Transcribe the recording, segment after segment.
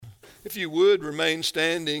If you would, remain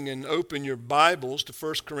standing and open your Bibles to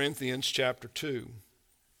 1 Corinthians chapter 2.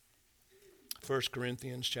 1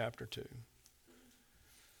 Corinthians chapter 2.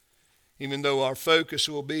 Even though our focus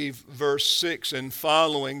will be verse 6 and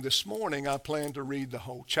following this morning, I plan to read the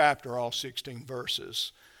whole chapter, all 16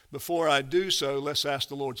 verses. Before I do so, let's ask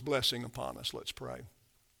the Lord's blessing upon us. Let's pray.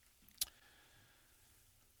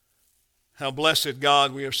 How blessed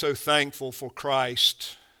God, we are so thankful for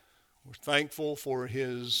Christ. We're thankful for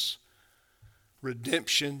His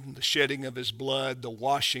redemption, the shedding of His blood, the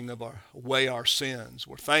washing of away our sins.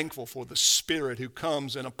 We're thankful for the Spirit who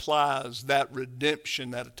comes and applies that redemption,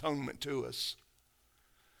 that atonement to us.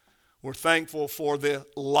 We're thankful for the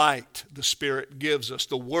light the Spirit gives us,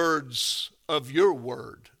 the words of your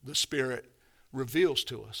word the Spirit reveals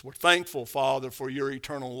to us. We're thankful, Father, for your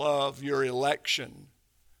eternal love, your election.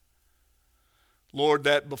 Lord,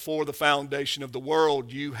 that before the foundation of the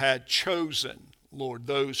world you had chosen, Lord,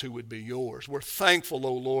 those who would be yours. We're thankful,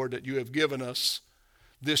 O Lord, that you have given us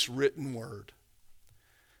this written word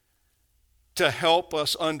to help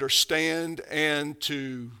us understand and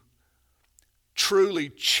to truly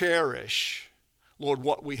cherish, Lord,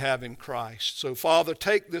 what we have in Christ. So, Father,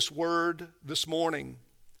 take this word this morning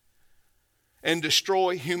and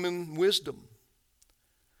destroy human wisdom.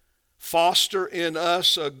 Foster in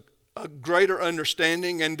us a greater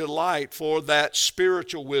understanding and delight for that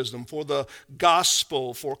spiritual wisdom, for the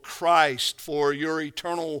gospel, for Christ, for your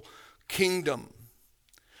eternal kingdom.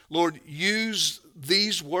 Lord, use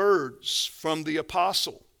these words from the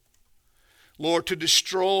apostle, Lord, to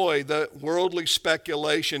destroy the worldly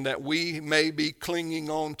speculation that we may be clinging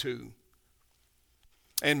on to,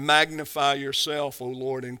 and magnify yourself, O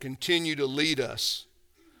Lord, and continue to lead us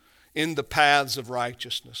in the paths of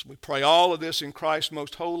righteousness. We pray all of this in Christ's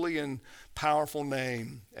most holy and powerful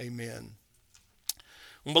name. Amen.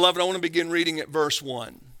 Well, beloved, I want to begin reading at verse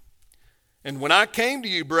 1. And when I came to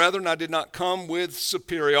you, brethren, I did not come with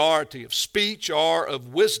superiority of speech or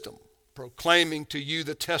of wisdom, proclaiming to you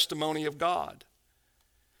the testimony of God.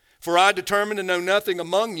 For I determined to know nothing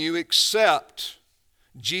among you except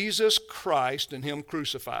Jesus Christ and Him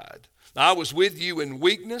crucified. I was with you in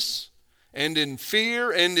weakness and in fear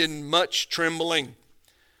and in much trembling.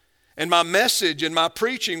 And my message and my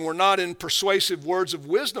preaching were not in persuasive words of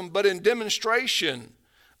wisdom, but in demonstration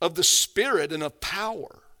of the Spirit and of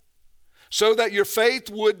power, so that your faith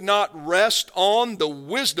would not rest on the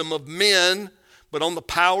wisdom of men, but on the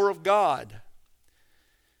power of God.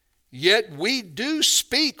 Yet we do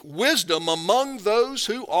speak wisdom among those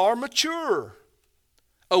who are mature.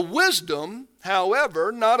 A wisdom, however,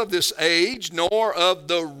 not of this age, nor of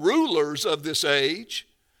the rulers of this age,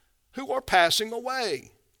 who are passing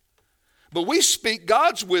away. But we speak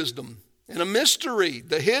God's wisdom in a mystery,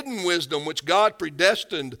 the hidden wisdom which God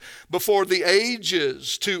predestined before the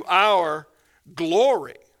ages to our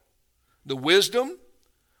glory. The wisdom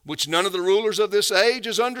which none of the rulers of this age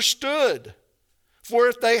has understood. For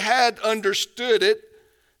if they had understood it,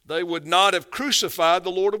 they would not have crucified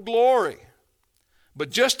the Lord of glory. But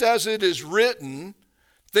just as it is written,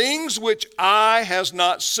 things which eye has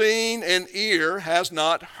not seen and ear has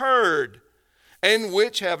not heard, and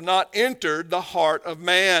which have not entered the heart of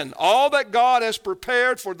man, all that God has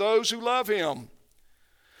prepared for those who love Him.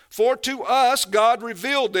 For to us God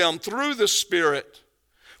revealed them through the Spirit.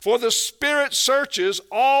 For the Spirit searches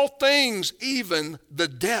all things, even the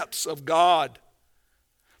depths of God.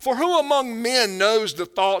 For who among men knows the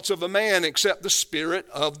thoughts of a man except the spirit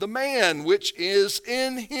of the man which is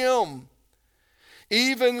in him?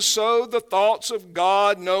 Even so the thoughts of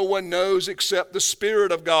God no one knows except the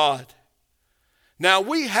Spirit of God. Now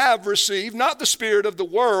we have received not the spirit of the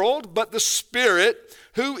world, but the Spirit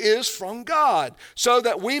who is from God, so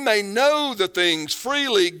that we may know the things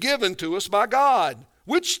freely given to us by God,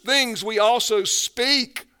 which things we also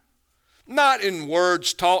speak, not in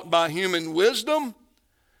words taught by human wisdom,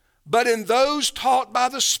 but in those taught by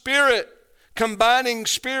the Spirit, combining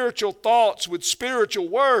spiritual thoughts with spiritual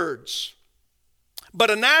words.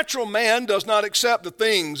 But a natural man does not accept the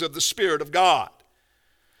things of the Spirit of God,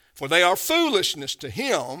 for they are foolishness to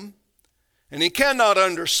him, and he cannot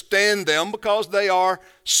understand them because they are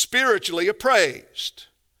spiritually appraised.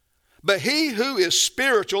 But he who is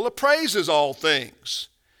spiritual appraises all things,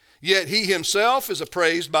 yet he himself is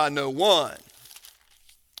appraised by no one.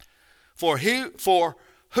 For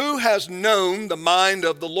who has known the mind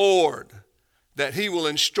of the Lord, that he will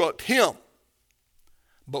instruct him?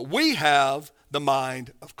 But we have the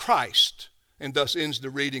mind of Christ. And thus ends the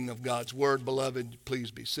reading of God's word. Beloved,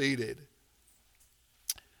 please be seated.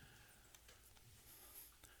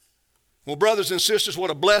 Well, brothers and sisters, what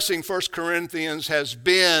a blessing 1 Corinthians has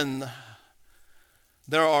been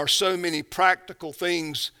There are so many practical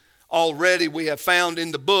things already we have found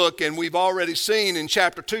in the book, and we've already seen in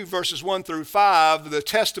chapter 2, verses 1 through 5, the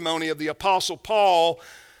testimony of the Apostle Paul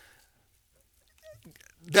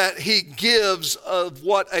that he gives of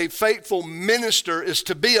what a faithful minister is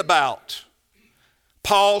to be about.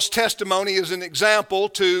 Paul's testimony is an example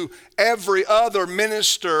to every other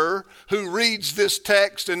minister who reads this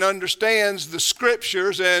text and understands the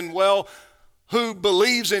scriptures and, well, who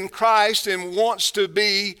believes in Christ and wants to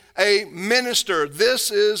be a minister. This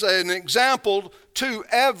is an example to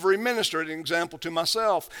every minister, an example to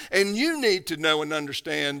myself. And you need to know and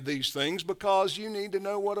understand these things because you need to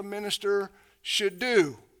know what a minister should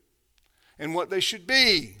do and what they should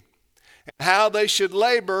be and how they should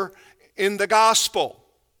labor in the gospel.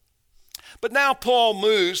 But now Paul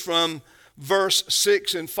moves from verse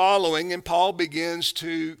 6 and following, and Paul begins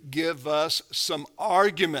to give us some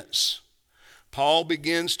arguments. Paul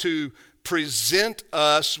begins to present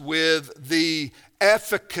us with the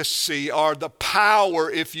efficacy or the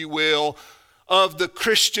power, if you will, of the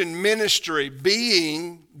Christian ministry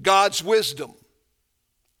being God's wisdom.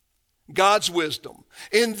 God's wisdom.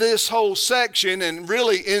 In this whole section and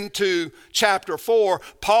really into chapter 4,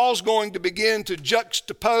 Paul's going to begin to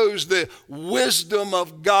juxtapose the wisdom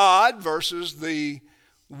of God versus the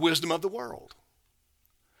wisdom of the world.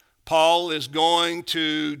 Paul is going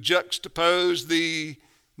to juxtapose the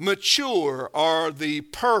mature or the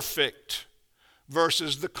perfect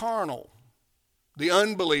versus the carnal, the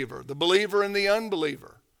unbeliever, the believer and the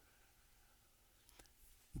unbeliever.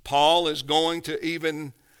 Paul is going to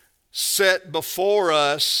even set before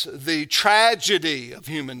us the tragedy of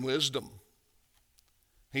human wisdom.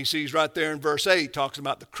 He sees right there in verse 8, talks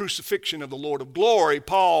about the crucifixion of the Lord of glory.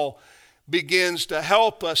 Paul begins to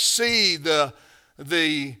help us see the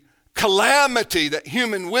calamity that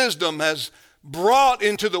human wisdom has brought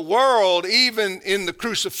into the world, even in the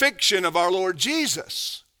crucifixion of our Lord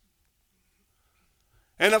Jesus.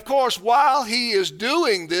 And of course, while he is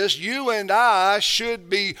doing this, you and I should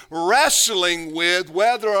be wrestling with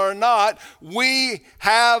whether or not we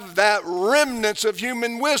have that remnants of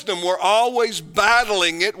human wisdom. We're always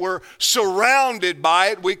battling it. We're surrounded by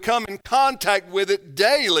it. We come in contact with it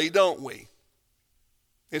daily, don't we?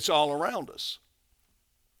 It's all around us.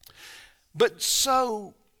 But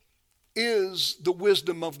so is the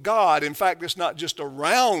wisdom of God. In fact, it's not just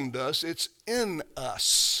around us, it's in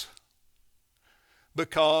us.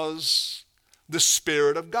 Because the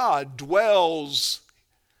Spirit of God dwells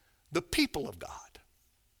the people of God.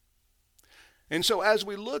 And so as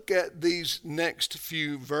we look at these next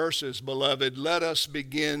few verses, beloved, let us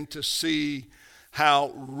begin to see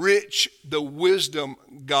how rich the wisdom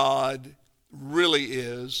God really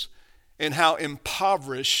is and how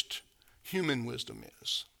impoverished human wisdom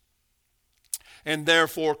is. And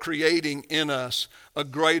therefore creating in us a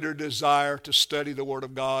greater desire to study the Word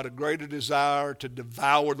of God, a greater desire to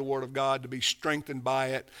devour the Word of God, to be strengthened by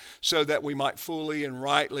it, so that we might fully and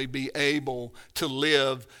rightly be able to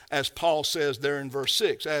live, as Paul says there in verse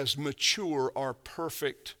 6, as mature or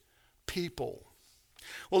perfect people.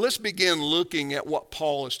 Well, let's begin looking at what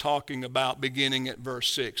Paul is talking about beginning at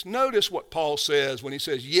verse 6. Notice what Paul says when he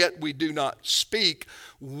says, "Yet we do not speak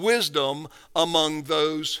wisdom among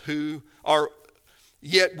those who are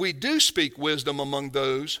Yet we do speak wisdom among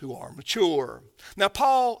those who are mature." Now,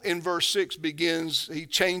 Paul in verse 6 he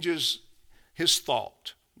changes his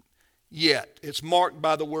thought. Yet. It's marked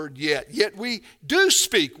by the word yet. Yet we do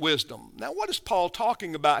speak wisdom. Now, what is Paul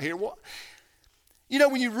talking about here? Well,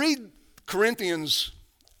 when you read Corinthians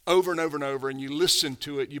over and over and over and you listen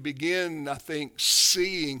to it, you begin, I think,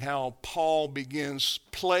 seeing how Paul begins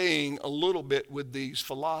playing a little bit with these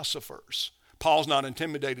philosophers. Paul's not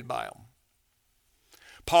intimidated by them.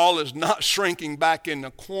 Paul is not shrinking back in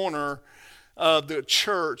the corner of the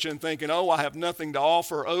church and thinking, "Oh, I have nothing to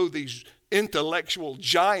offer. Oh, these intellectual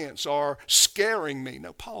giants are scaring me."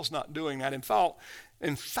 No, Paul's not doing that.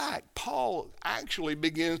 In fact, Paul actually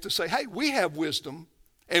begins to say, "Hey, we have wisdom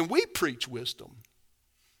and we preach wisdom."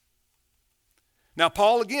 Now,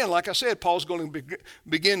 Paul, again, like I said, Paul's going to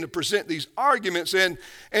begin to present these arguments. And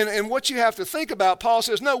what you have to think about, Paul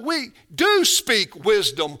says, no, we do speak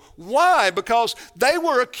wisdom. Why? Because they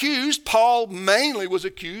were accused, Paul mainly was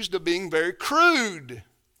accused of being very crude.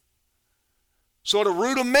 Sort of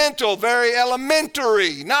rudimental, very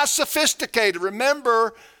elementary, not sophisticated.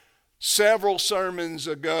 Remember, several sermons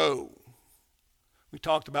ago, we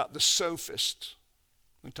talked about the sophists.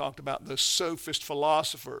 We talked about the sophist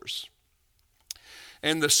philosophers.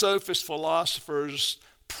 And the sophist philosophers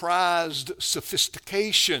prized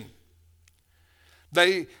sophistication.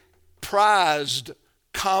 They prized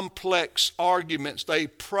complex arguments. They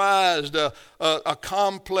prized a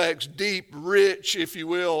complex, deep, rich, if you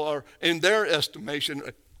will, or in their estimation,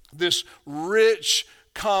 this rich,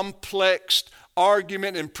 complex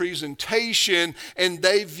argument and presentation, and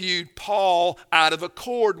they viewed Paul out of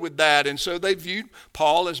accord with that. And so they viewed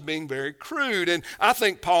Paul as being very crude. And I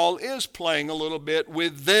think Paul is playing a little bit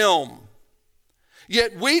with them.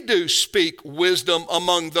 Yet we do speak wisdom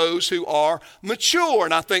among those who are mature.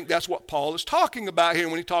 And I think that's what Paul is talking about here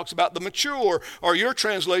when he talks about the mature. Or your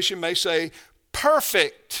translation may say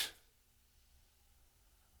perfect.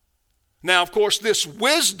 Now, of course, this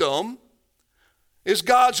wisdom is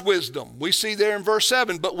God's wisdom. We see there in verse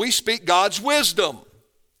 7, but we speak God's wisdom.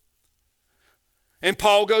 And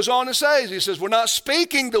Paul goes on and says, he says, we're not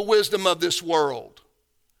speaking the wisdom of this world.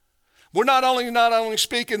 We're not only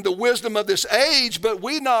speaking the wisdom of this age, but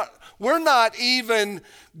we're not even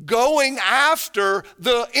going after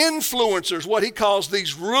the influencers, what he calls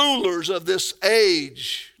these rulers of this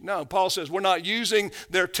age. No, Paul says we're not using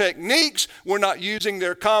their techniques. We're not using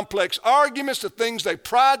their complex arguments, the things they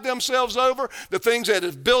pride themselves over, the things that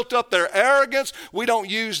have built up their arrogance. We don't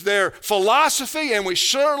use their philosophy, and we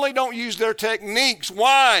certainly don't use their techniques.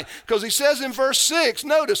 Why? Because he says in verse 6,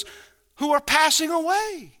 notice, who are passing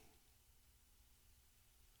away.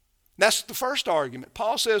 That's the first argument.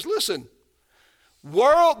 Paul says, listen,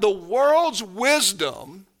 the world's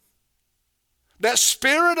wisdom, that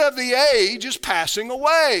spirit of the age is passing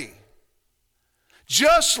away.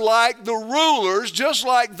 Just like the rulers, just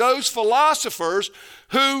like those philosophers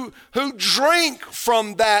who drink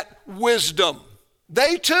from that wisdom.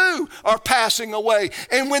 They too are passing away.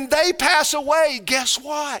 And when they pass away, guess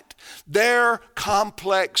what? Their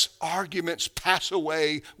complex arguments pass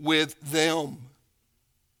away with them.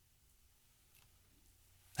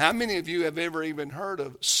 How many of you have ever even heard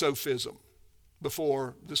of sophism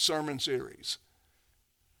before the sermon series?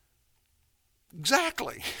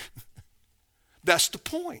 Exactly. That's the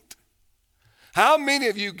point. How many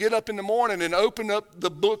of you get up in the morning and open up the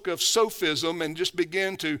book of sophism and just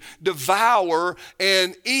begin to devour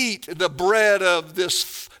and eat the bread of this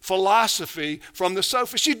philosophy from the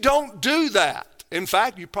sophists? You don't do that. In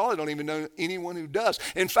fact, you probably don't even know anyone who does.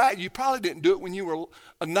 In fact, you probably didn't do it when you were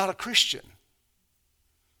not a Christian.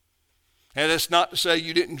 And that's not to say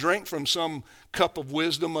you didn't drink from some cup of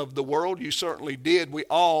wisdom of the world. You certainly did. We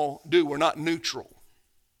all do. We're not neutral.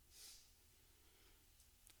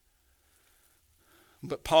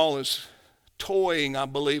 But Paul is toying, I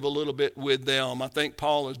believe, a little bit with them. I think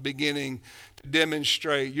Paul is beginning to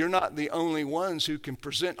demonstrate you're not the only ones who can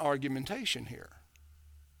present argumentation here.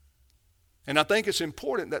 And I think it's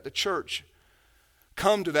important that the church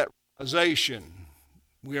come to that realization.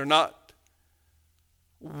 We are not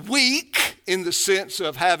weak in the sense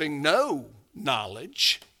of having no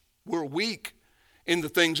knowledge. We're weak in the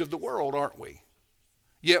things of the world, aren't we?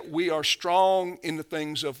 Yet we are strong in the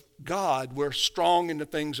things of God. We're strong in the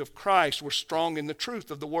things of Christ. We're strong in the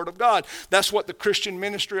truth of the Word of God. That's what the Christian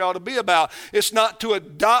ministry ought to be about. It's not to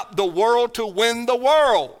adopt the world to win the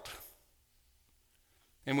world.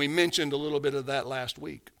 And we mentioned a little bit of that last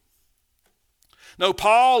week. No,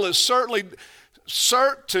 Paul is certainly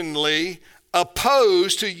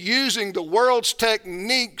opposed to using the world's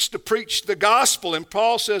techniques to preach the gospel. And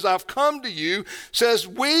Paul says, I've come to you, says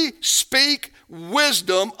we speak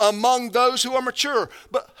wisdom among those who are mature.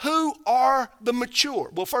 But who are the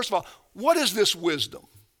mature? Well, first of all, what is this wisdom?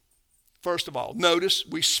 First of all, notice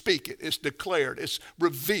we speak it. It's declared. It's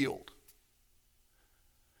revealed.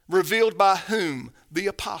 Revealed by whom? The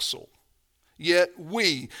apostle. Yet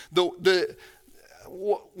we,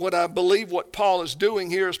 what I believe what Paul is doing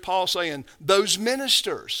here is Paul saying those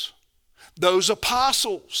ministers, those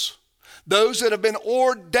apostles, those that have been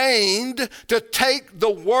ordained to take the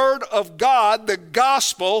word of God, the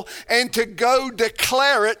gospel, and to go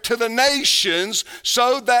declare it to the nations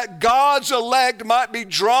so that God's elect might be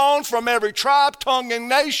drawn from every tribe, tongue, and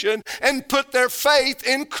nation and put their faith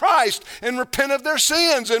in Christ and repent of their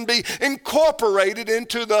sins and be incorporated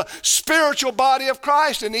into the spiritual body of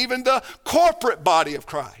Christ and even the corporate body of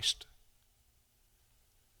Christ.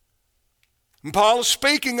 And Paul is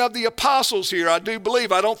speaking of the apostles here, I do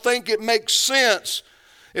believe. I don't think it makes sense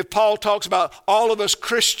if Paul talks about all of us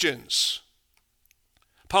Christians.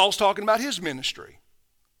 Paul's talking about his ministry.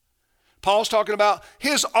 Paul's talking about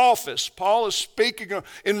his office. Paul is speaking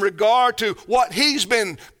in regard to what he's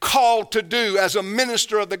been called to do as a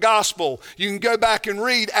minister of the gospel. You can go back and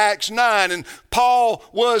read Acts 9, and Paul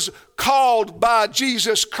was called by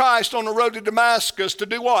Jesus Christ on the road to Damascus to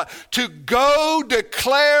do what? To go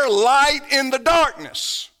declare light in the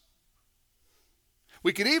darkness.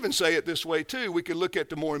 We could even say it this way too. We could look at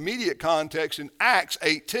the more immediate context in Acts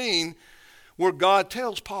 18, where God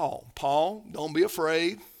tells Paul, Paul, don't be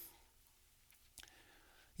afraid.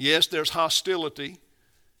 Yes, there's hostility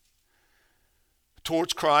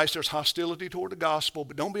towards Christ. There's hostility toward the gospel,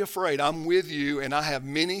 but don't be afraid. I'm with you, and I have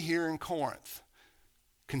many here in Corinth.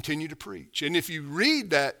 Continue to preach. And if you read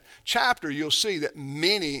that chapter, you'll see that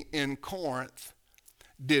many in Corinth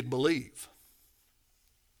did believe.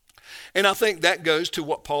 And I think that goes to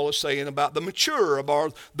what Paul is saying about the mature,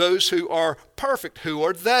 about those who are perfect. Who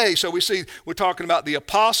are they? So we see we're talking about the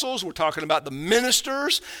apostles, we're talking about the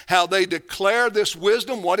ministers, how they declare this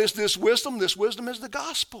wisdom. What is this wisdom? This wisdom is the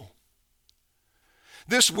gospel.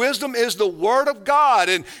 This wisdom is the word of God.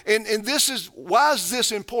 And this is, why is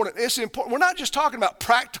this important? It's important. We're not just talking about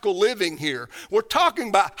practical living here. We're talking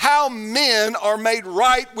about how men are made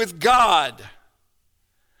right with God.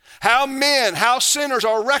 How sinners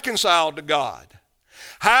are reconciled to God.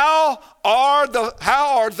 How are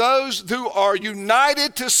those who are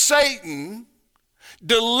united to Satan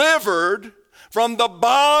delivered from the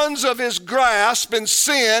bonds of his grasp and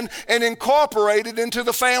sin and incorporated into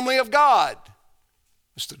the family of God?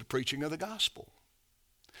 It's through the preaching of the gospel.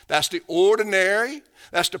 That's the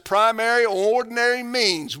primary ordinary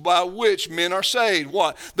means by which men are saved.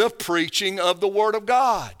 What? The preaching of the word of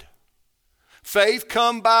God. Faith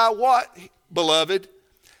come by what, beloved?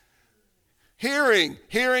 Hearing.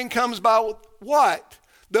 Hearing comes by what?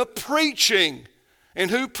 The preaching.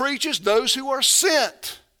 And who preaches? Those who are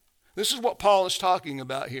sent. This is what Paul is talking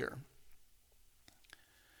about here.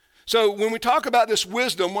 So when we talk about this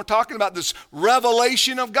wisdom, we're talking about this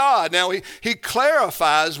revelation of God. Now he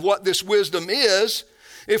clarifies what this wisdom is.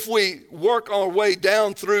 If we work our way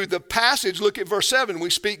down through the passage, look at verse 7.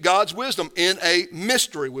 We speak God's wisdom in a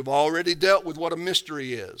mystery. We've already dealt with what a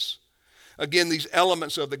mystery is. Again, these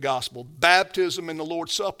elements of the gospel, baptism and the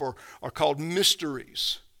Lord's Supper, are called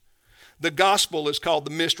mysteries. The gospel is called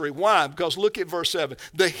the mystery. Why? Because look at verse 7.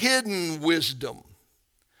 The hidden wisdom,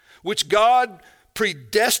 which God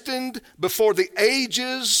predestined before the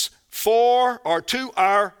ages for or to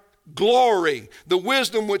our glory, the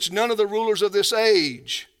wisdom which none of the rulers of this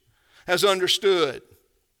age has understood.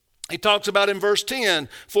 He talks about in verse 10,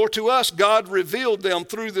 for to us God revealed them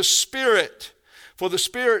through the Spirit, for the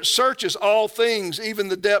Spirit searches all things, even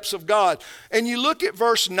the depths of God. And you look at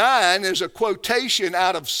verse 9 as a quotation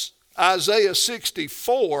out of Isaiah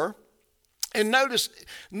 64, and notice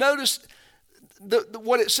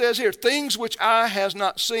what it says here, things which eye has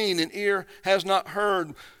not seen and ear has not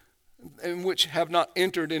heard, and which have not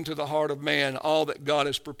entered into the heart of man, all that God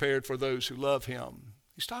has prepared for those who love him.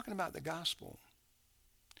 He's talking about the gospel.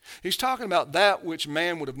 He's talking about that which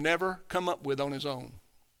man would have never come up with on his own.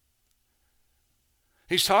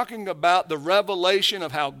 He's talking about the revelation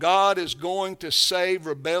of how God is going to save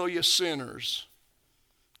rebellious sinners.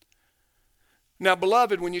 Now,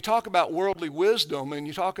 beloved, when you talk about worldly wisdom and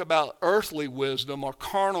you talk about earthly wisdom or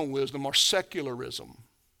carnal wisdom or secularism,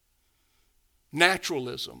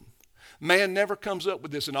 naturalism, man never comes up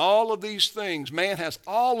with this. And all of these things, man has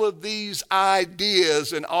all of these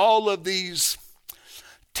ideas and all of these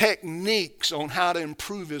techniques on how to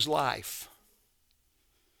improve his life.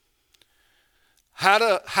 How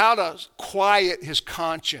to quiet his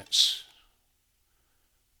conscience.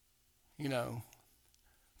 You know,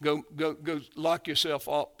 go lock yourself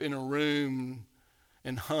up in a room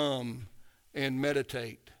and hum and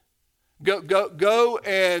meditate. Go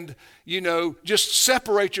and, just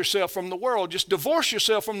separate yourself from the world. Just divorce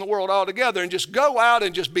yourself from the world altogether and just go out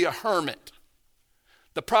and just be a hermit.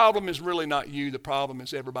 The problem is really not you. The problem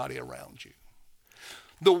is everybody around you.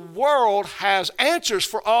 The world has answers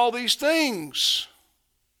for all these things.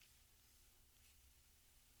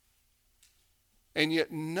 And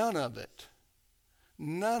yet none of it,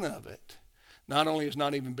 not only is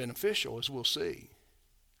not even beneficial, as we'll see,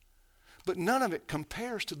 but none of it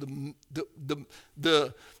compares to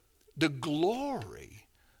the glory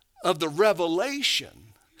of the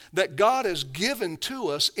revelation that God has given to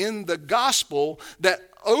us in the gospel that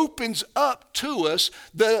opens up to us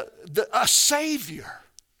a Savior.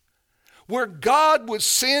 Where God would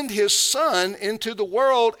send his Son into the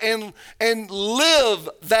world and live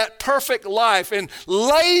that perfect life and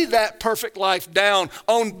lay that perfect life down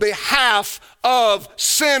on behalf of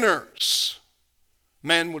sinners.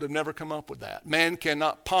 Man would have never come up with that. Man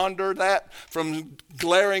cannot ponder that from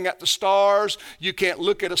glaring at the stars. You can't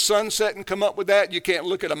look at a sunset and come up with that. You can't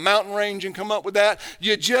look at a mountain range and come up with that.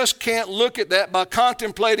 You just can't look at that by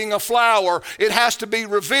contemplating a flower. It has to be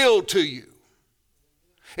revealed to you.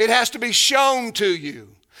 It has to be shown to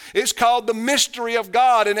you. It's called the mystery of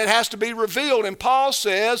God, and it has to be revealed. And Paul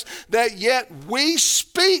says that yet we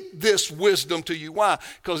speak this wisdom to you. Why?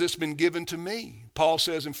 Because it's been given to me. Paul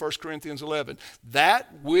says in 1 Corinthians 11,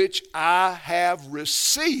 that which I have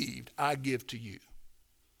received, I give to you.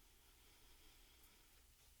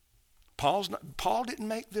 Paul didn't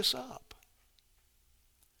make this up.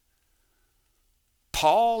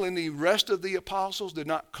 Paul and the rest of the apostles did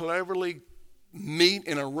not cleverly meet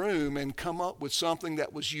in a room and come up with something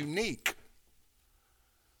that was unique.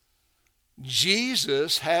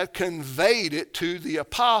 Jesus had conveyed it to the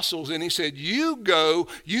apostles, and he said, you go,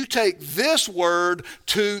 you take this word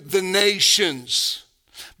to the nations,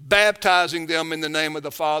 baptizing them in the name of the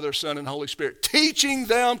Father, Son, and Holy Spirit, teaching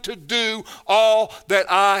them to do all that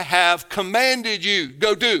I have commanded you.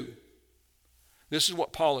 Go do. This is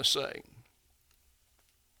what Paul is saying.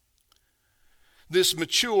 This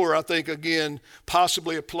mature, I think, again,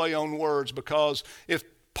 possibly a play on words, because if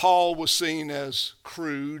Paul was seen as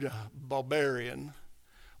crude, barbarian,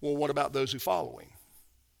 well, what about those who follow him?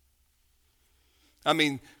 I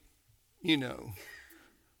mean, you know,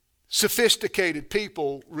 sophisticated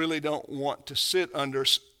people really don't want to sit under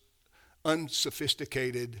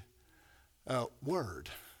unsophisticated word.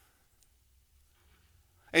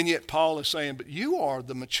 And yet Paul is saying, but you are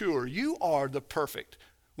the mature, you are the perfect.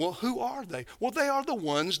 Well, who are they? Well, they are the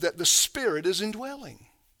ones that the Spirit is indwelling.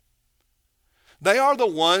 They are the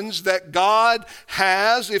ones that God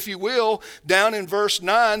has, if you will, down in verse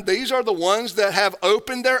 9. These are the ones that have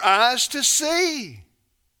opened their eyes to see,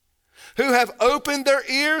 who have opened their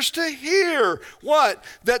ears to hear. What?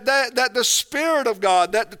 That the Spirit of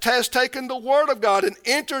God, that has taken the Word of God and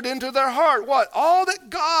entered into their heart. What? All that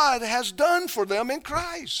God has done for them in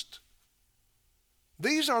Christ.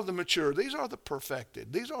 These are the mature. These are the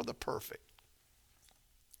perfected. These are the perfect.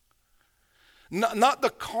 Not the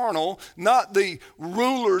carnal, not the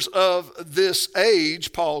rulers of this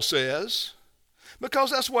age, Paul says, because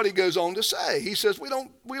that's what he goes on to say. He says we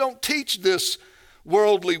don't teach this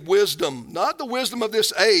worldly wisdom, not the wisdom of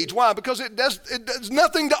this age. Why? Because it does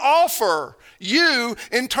nothing to offer you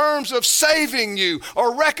in terms of saving you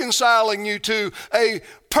or reconciling you to a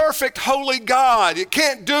perfect, holy God. It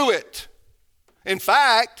can't do it. In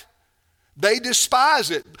fact, they despise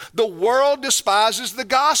it. The world despises the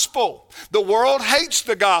gospel. The world hates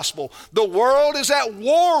the gospel. The world is at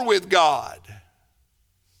war with God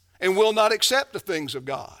and will not accept the things of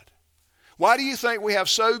God. Why do you think we have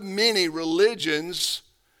so many religions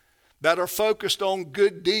that are focused on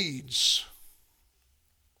good deeds,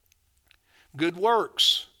 good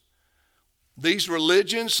works? These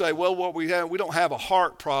religions say, well, what we don't have a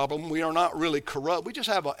heart problem. We are not really corrupt. We just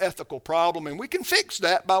have an ethical problem, and we can fix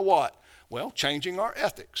that by what? Well, changing our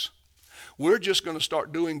ethics. We're just going to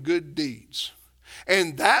start doing good deeds.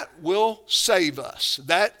 And that will save us.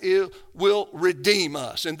 That will redeem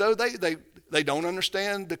us. And though they don't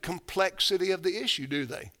understand the complexity of the issue, do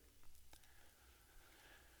they?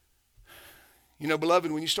 You know,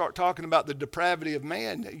 beloved, when you start talking about the depravity of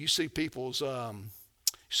man, you see people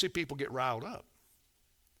get riled up.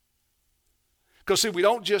 Because, see, we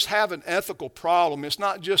don't just have an ethical problem. It's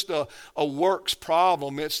not just a works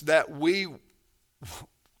problem. It's that we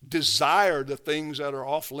desire the things that are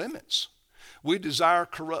off limits. We desire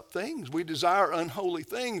corrupt things. We desire unholy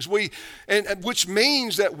things. Which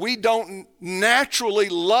means that we don't naturally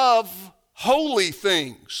love holy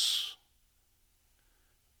things,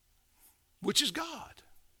 which is God.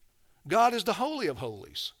 God is the holy of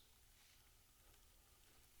holies.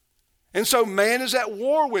 And so man is at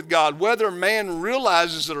war with God. Whether man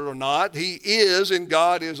realizes it or not, he is, and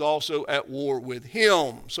God is also at war with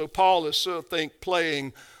him. So Paul is, I think,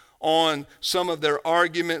 playing on some of their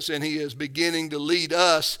arguments, and he is beginning to lead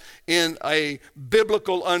us in a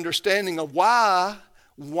biblical understanding of what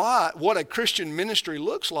a Christian ministry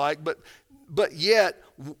looks like, but yet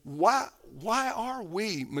why are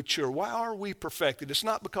we mature? Why are we perfected? It's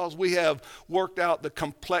not because we have worked out the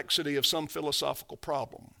complexity of some philosophical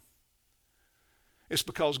problem. It's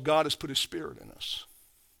because God has put His Spirit in us.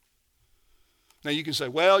 Now you can say,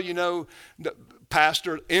 well, you know,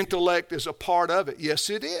 pastor, intellect is a part of it. Yes,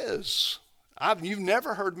 it is. You've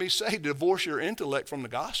never heard me say divorce your intellect from the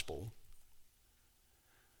gospel.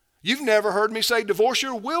 You've never heard me say divorce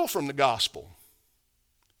your will from the gospel.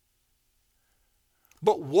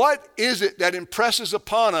 But what is it that impresses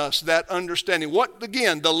upon us that understanding? What,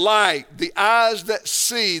 again, the light, the eyes that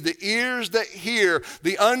see, the ears that hear,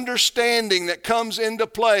 the understanding that comes into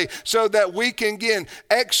play so that we can, again,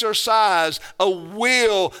 exercise a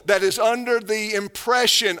will that is under the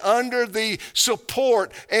impression, under the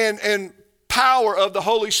support and power of the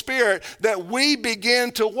Holy Spirit, that we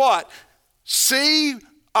begin to what? See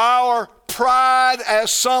our pride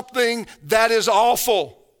as something that is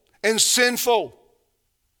awful and sinful.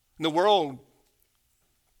 The world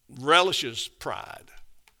relishes pride.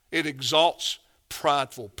 It exalts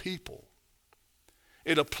prideful people.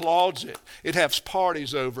 It applauds it. It has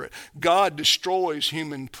parties over it. God destroys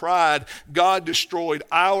human pride. God destroyed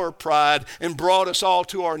our pride and brought us all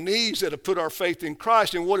to our knees that have put our faith in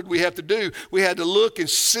Christ. And what did we have to do? We had to look and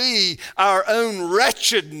see our own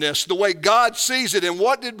wretchedness the way God sees it. And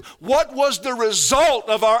what was the result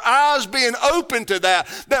of our eyes being open to that?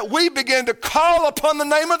 That we began to call upon the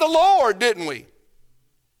name of the Lord, didn't we?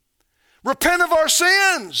 Repent of our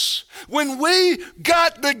sins. When we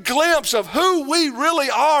got the glimpse of who we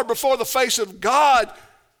really are before the face of God,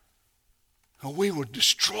 we were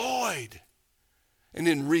destroyed and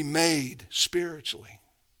then remade spiritually.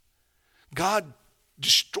 God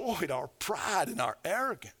destroyed our pride and our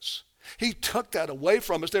arrogance. He took that away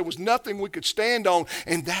from us. There was nothing we could stand on,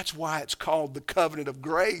 and that's why it's called the covenant of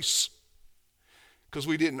grace, because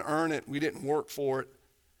we didn't earn it. We didn't work for it.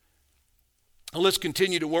 Let's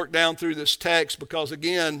continue to work down through this text because,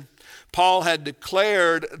 again, Paul had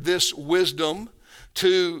declared this wisdom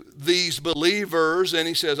to these believers, and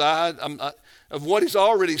he says, of what he's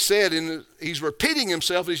already said, and he's repeating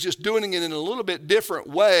himself, he's just doing it in a little bit different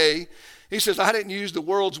way. He says, I didn't use the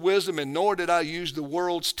world's wisdom, and nor did I use the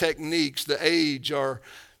world's techniques. The age are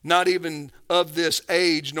not even of this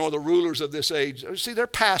age, nor the rulers of this age. See, they're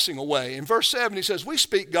passing away. In verse 7, he says, we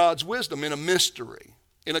speak God's wisdom in a mystery,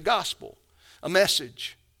 in a gospel. A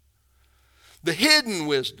message. The hidden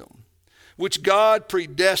wisdom, which God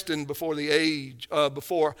predestined before the age,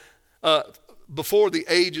 before the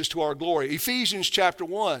ages to our glory. Ephesians chapter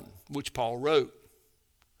 1, which Paul wrote,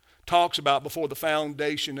 talks about before the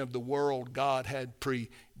foundation of the world, God had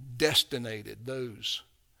predestinated those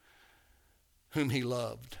whom he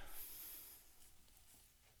loved.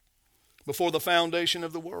 Before the foundation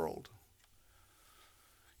of the world.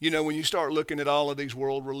 You know, when you start looking at all of these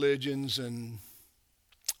world religions and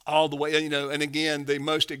all the way, and again, the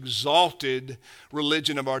most exalted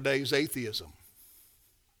religion of our day is atheism.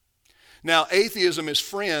 Now, atheism is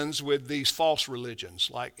friends with these false religions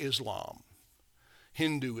like Islam,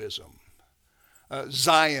 Hinduism,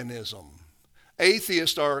 Zionism.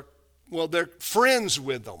 Atheists they're friends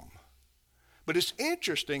with them. But it's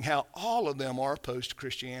interesting how all of them are opposed to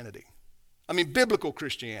Christianity. I mean, biblical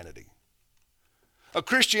Christianity. A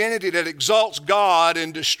Christianity that exalts God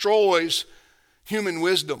and destroys human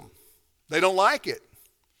wisdom. They don't like it.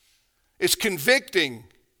 It's convicting.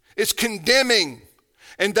 It's condemning.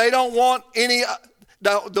 And they don't want they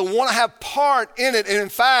want to have part in it. And in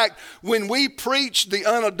fact, when we preach the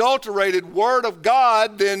unadulterated Word of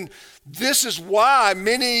God, then this is why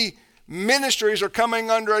many ministries are coming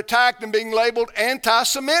under attack and being labeled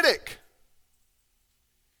anti-Semitic.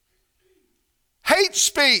 Hate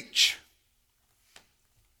speech.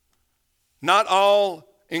 Not all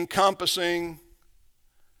encompassing,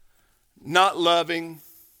 not loving,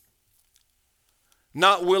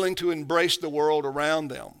 not willing to embrace the world around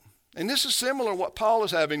them. And this is similar to what Paul is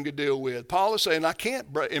having to deal with. Paul is saying, I can't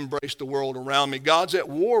embrace the world around me. God's at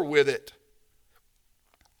war with it.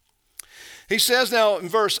 He says now in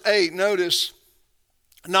verse 8, notice,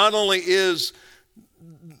 not only is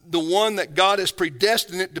the one that God has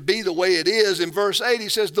predestined it to be the way it is. In verse 8 he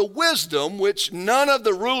says, the wisdom which none of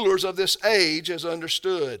the rulers of this age has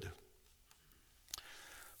understood.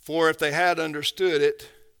 For if they had understood it,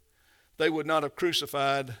 they would not have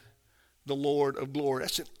crucified the Lord of glory.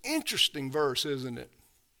 That's an interesting verse, isn't it?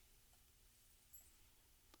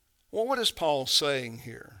 Well, what is Paul saying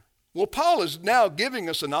here? Well, Paul is now giving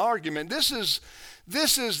us an argument. This is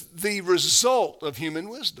the result of human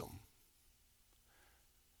wisdom.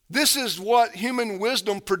 This is what human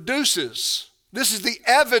wisdom produces. This is the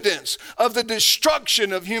evidence of the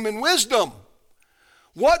destruction of human wisdom.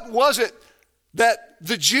 What was it that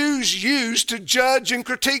the Jews used to judge and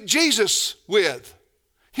critique Jesus with?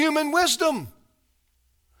 Human wisdom.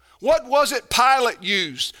 What was it Pilate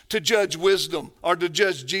used to judge wisdom or to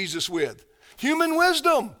judge Jesus with? Human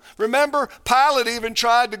wisdom. Remember, Pilate even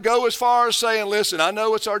tried to go as far as saying, listen, I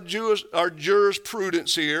know it's our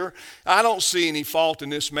jurisprudence here. I don't see any fault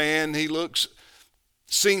in this man. He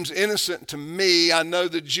seems innocent to me. I know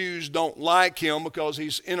the Jews don't like him because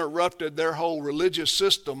he's interrupted their whole religious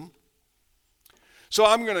system. So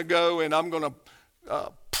I'm going to go and I'm going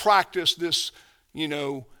to practice this,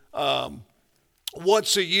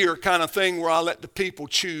 once a year kind of thing where I let the people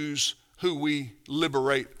choose who we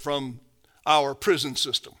liberate from our prison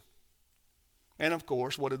system. And of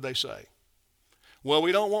course, what did they say? Well,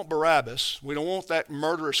 we don't want Barabbas. We don't want that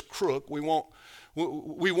murderous crook. We want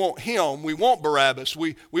We want him. We want Barabbas.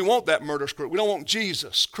 We want that murderous crook. We don't want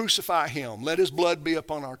Jesus. Crucify him. Let his blood be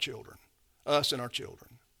upon our children, us and our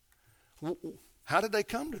children. How did they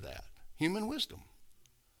come to that? Human wisdom.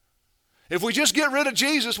 If we just get rid of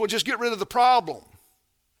Jesus, we'll just get rid of the problem.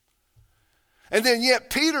 And then yet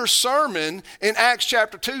Peter's sermon in Acts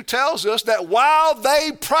chapter 2 tells us that while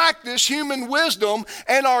they practice human wisdom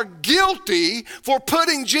and are guilty for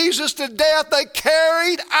putting Jesus to death, they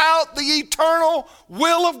carried out the eternal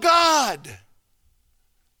will of God.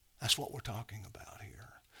 That's what we're talking about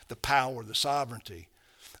here. The power, the sovereignty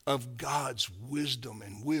of God's wisdom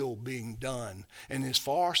and will being done, and is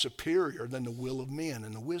far superior than the will of men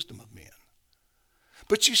and the wisdom of men.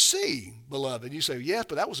 But you see, beloved, you say, yes,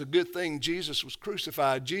 but that was a good thing. Jesus was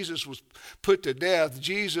crucified. Jesus was put to death.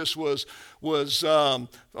 Jesus was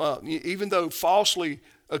even though falsely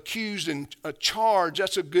accused and charged,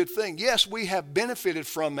 that's a good thing. Yes, we have benefited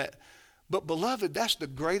from it. But beloved, that's the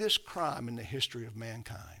greatest crime in the history of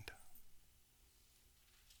mankind.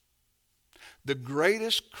 The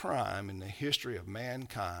greatest crime in the history of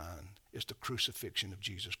mankind is the crucifixion of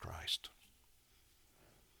Jesus Christ.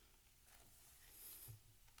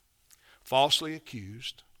 Falsely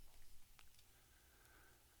accused.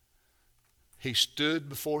 He stood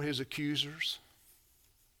before his accusers,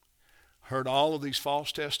 heard all of these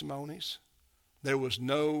false testimonies. There was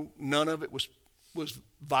none of it was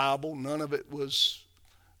viable. None of it was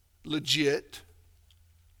legit.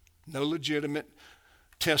 No legitimate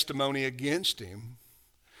testimony against him.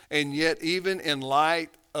 And yet, even in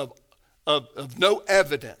light of no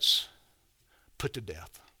evidence, put to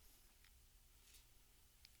death.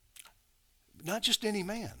 Not just any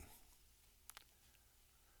man.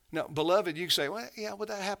 Now, beloved, you say, well, yeah, well,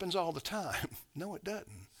 that happens all the time. No, it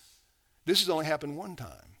doesn't. This has only happened one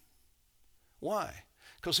time. Why?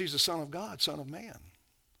 Because he's the Son of God, Son of Man.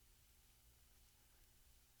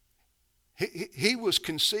 He was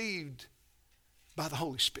conceived by the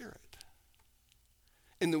Holy Spirit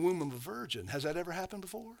in the womb of a virgin. Has that ever happened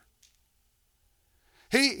before?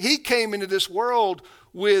 He came into this world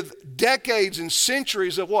with decades and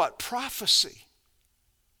centuries of what? Prophecy.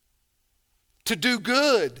 To do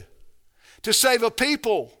good. To save a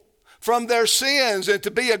people from their sins and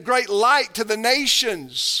to be a great light to the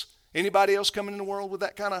nations. Anybody else coming in the world with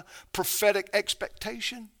that kind of prophetic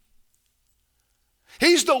expectation?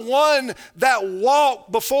 He's the one that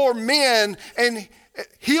walked before men and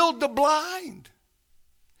healed the blind.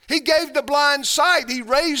 He gave the blind sight. He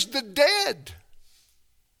raised the dead.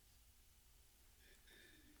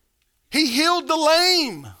 He healed the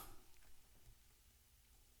lame.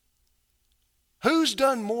 Who's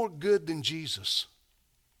done more good than Jesus?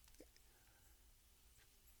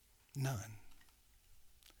 None.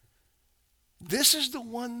 This is the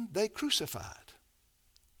one they crucified.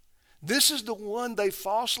 This is the one they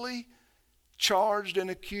falsely charged and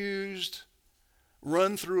accused,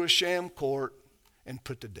 run through a sham court, and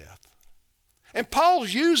put to death. And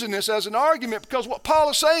Paul's using this as an argument because what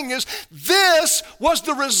Paul is saying is this was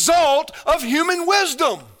the result of human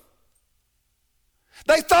wisdom.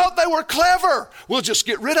 They thought they were clever. We'll just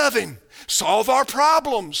get rid of him, solve our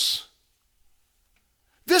problems.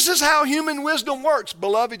 This is how human wisdom works.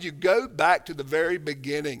 Beloved, you go back to the very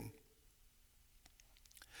beginning.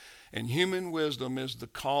 And human wisdom is the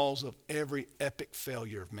cause of every epic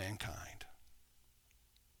failure of mankind.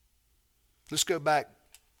 Let's go back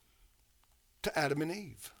to Adam and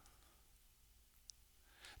Eve.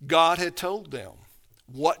 God had told them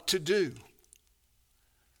what to do.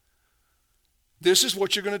 This is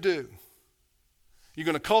what you're going to do. You're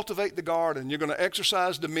going to cultivate the garden. You're going to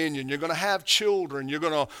exercise dominion. You're going to have children. You're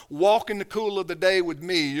going to walk in the cool of the day with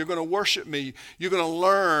me. You're going to worship me. You're going to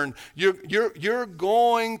learn. You're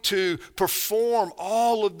going to perform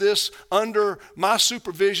all of this under my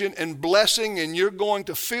supervision and blessing, and you're going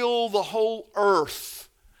to fill the whole earth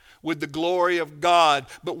with the glory of God.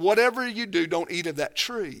 But whatever you do, don't eat of that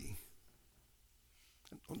tree.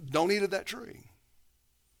 Don't eat of that tree.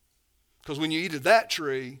 Because when you eat of that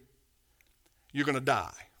tree, you're going to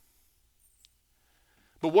die.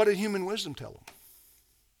 But what did human wisdom tell them?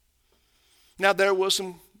 Now, there was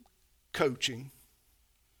some coaching.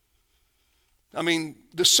 I mean,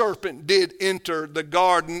 the serpent did enter the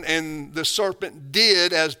garden, and the serpent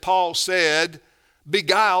did, as Paul said,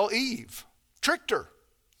 beguile Eve, tricked her.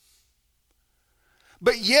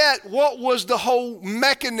 But yet, what was the whole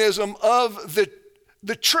mechanism of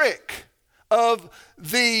the trick, of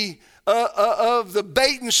the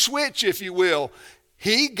bait and switch, if you will?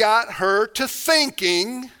 He got her to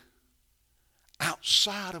thinking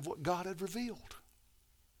outside of what God had revealed.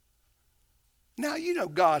 Now, you know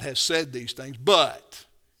God has said these things, but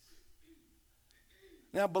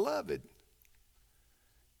Now, beloved,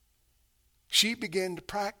 she began to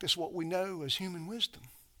practice what we know as human wisdom.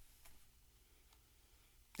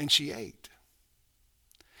 And she ate.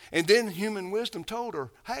 And then human wisdom told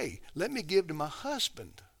her, hey, let me give to my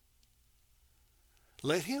husband.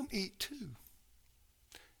 Let him eat too.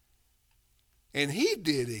 And he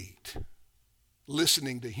did eat,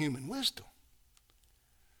 listening to human wisdom.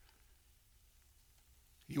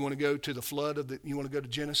 You want to go to the flood you want to go to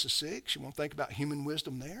Genesis 6? You want to think about human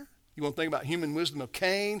wisdom there? You want to think about human wisdom of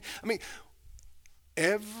Cain? I mean,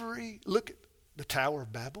 look at the Tower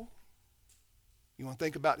of Babel. You want to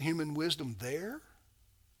think about human wisdom there?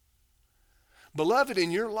 Beloved,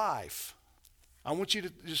 in your life, I want you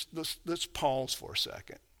to just, let's pause for a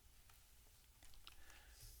second.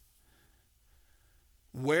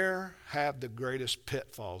 Where have the greatest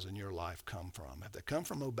pitfalls in your life come from? Have they come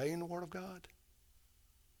from obeying the Word of God?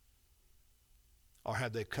 Or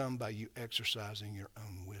have they come by you exercising your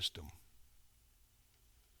own wisdom?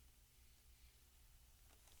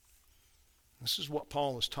 This is what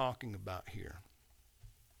Paul is talking about here.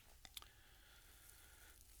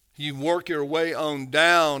 You work your way on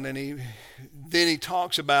down, and then he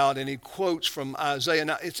talks about, and he quotes from Isaiah.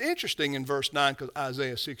 Now, it's interesting in verse 9 because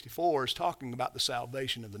Isaiah 64 is talking about the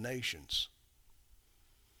salvation of the nations.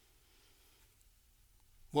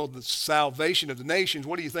 Well, the salvation of the nations,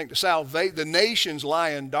 what do you think? The nations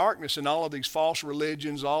lie in darkness in all of these false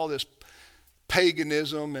religions, all this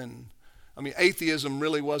paganism, and atheism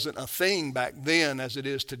really wasn't a thing back then as it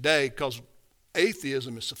is today because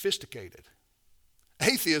atheism is sophisticated.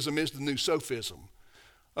 Atheism is the new sophism.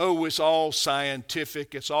 Oh, it's all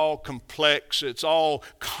scientific, it's all complex, it's all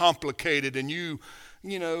complicated, and you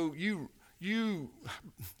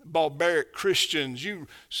barbaric Christians, you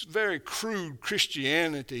very crude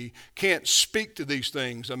Christianity can't speak to these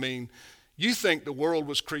things. I mean, you think the world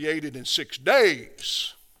was created in 6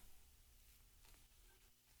 days.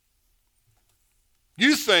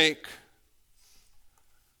 You think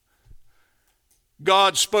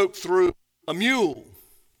God spoke through a mule.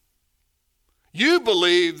 You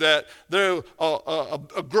believe that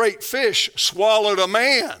a great fish swallowed a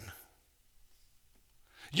man.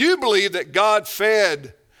 You believe that God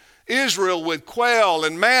fed Israel with quail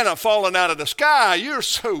and manna falling out of the sky. You're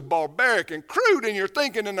so barbaric and crude in your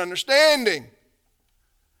thinking and understanding.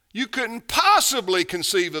 You couldn't possibly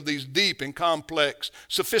conceive of these deep and complex,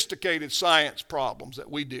 sophisticated science problems that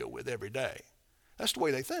we deal with every day. That's the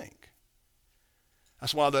way they think.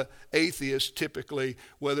 That's why the atheists typically,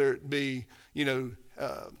 whether it be, the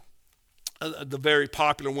very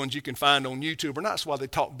popular ones you can find on YouTube, or not, that's why they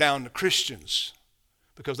talk down to Christians,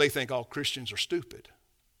 because they think all Christians are stupid.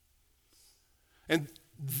 And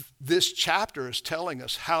this chapter is telling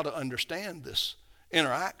us how to understand this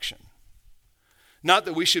interaction. Not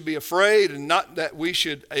that we should be afraid, and not that we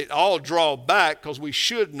should at all draw back, because we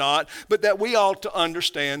should not, but that we ought to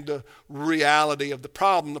understand the reality of the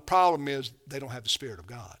problem. The problem is they don't have the Spirit of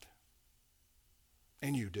God.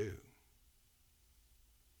 And you do.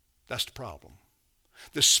 That's the problem.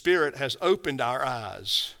 The Spirit has opened our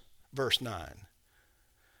eyes, verse 9.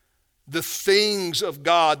 The things of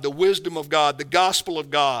God, the wisdom of God, the gospel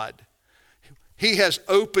of God. He has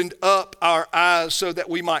opened up our eyes so that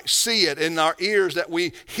we might see it, and our ears that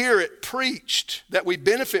we hear it preached, that we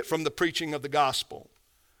benefit from the preaching of the gospel.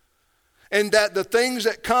 And that the things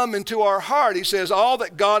that come into our heart, he says, all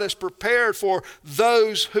that God has prepared for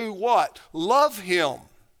those who what? Love him.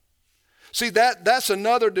 See, that's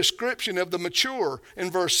another description of the mature in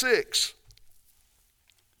verse 6.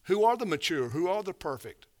 Who are the mature? Who are the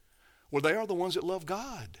perfect? Well, they are the ones that love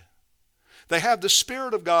God. They have the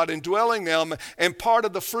Spirit of God indwelling them, and part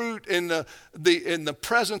of the fruit in the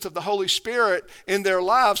presence of the Holy Spirit in their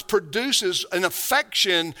lives produces an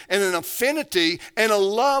affection and an affinity and a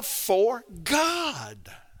love for God.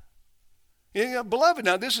 Beloved,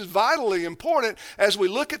 now this is vitally important as we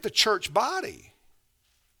look at the church body.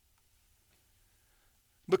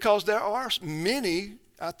 Because there are many,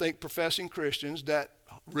 I think, professing Christians that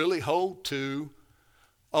really hold to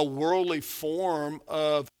a worldly form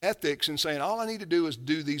of ethics and saying, all I need to do is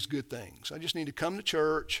do these good things. I just need to come to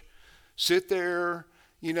church, sit there,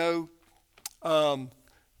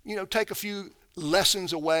 take a few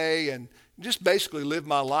lessons away and just basically live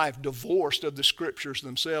my life divorced of the scriptures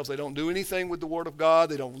themselves. They don't do anything with the Word of God.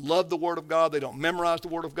 They don't love the Word of God. They don't memorize the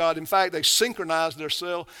Word of God. In fact, they synchronize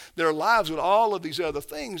their lives with all of these other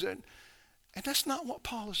things. And that's not what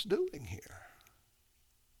Paul is doing here.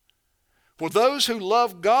 For those who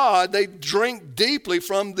love God, they drink deeply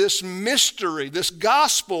from this mystery, this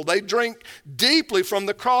gospel. They drink deeply from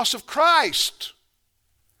the cross of Christ.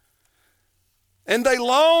 And they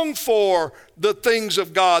long for the things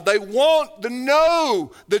of God. They want to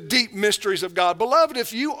know the deep mysteries of God. Beloved,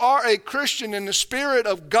 if you are a Christian and the Spirit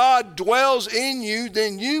of God dwells in you,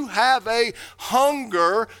 then you have a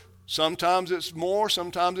hunger. Sometimes it's more,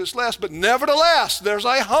 sometimes it's less. But nevertheless, there's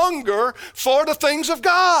a hunger for the things of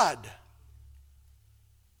God.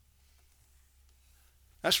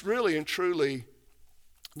 That's really and truly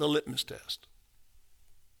the litmus test.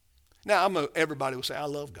 Now, everybody will say, I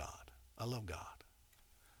love God. I love God.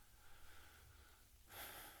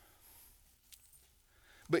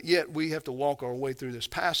 But yet we have to walk our way through this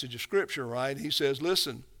passage of Scripture, right? He says,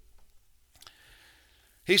 listen.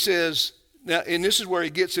 He says, now, and this is where he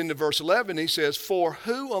gets into verse 11. He says, for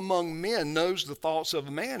who among men knows the thoughts of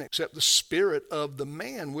a man except the spirit of the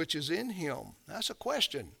man which is in him? That's a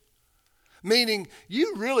question. Meaning,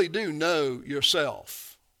 you really do know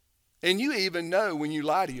yourself. And you even know when you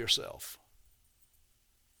lie to yourself.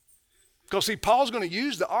 Because see, Paul's going to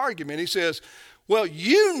use the argument. He says, well,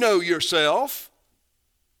 you know yourself.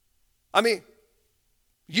 I mean,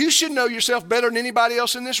 you should know yourself better than anybody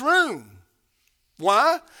else in this room.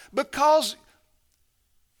 Why? Because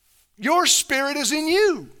your spirit is in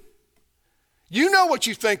you. You know what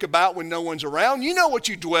you think about when no one's around. You know what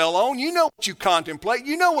you dwell on. You know what you contemplate.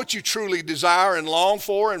 You know what you truly desire and long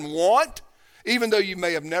for and want, even though you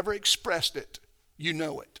may have never expressed it. You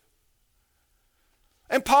know it.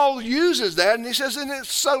 And Paul uses that, and he says, and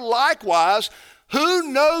it's so likewise,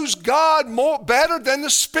 who knows God better than the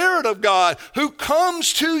Spirit of God who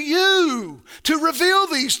comes to you to reveal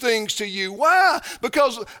these things to you? Why?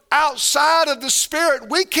 Because outside of the Spirit,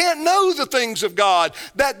 we can't know the things of God.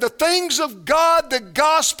 That the things of God, the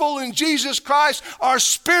gospel in Jesus Christ, are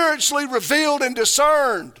spiritually revealed and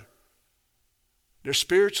discerned. They're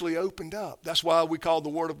spiritually opened up. That's why we call the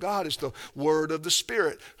Word of God is the Word of the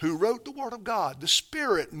Spirit. Who wrote the Word of God? The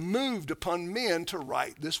Spirit moved upon men to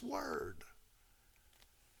write this Word.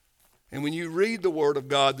 And when you read the Word of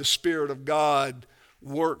God, the Spirit of God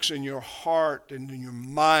works in your heart and in your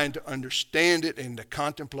mind to understand it and to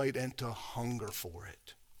contemplate and to hunger for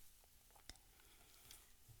it.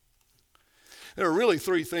 There are really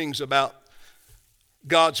three things about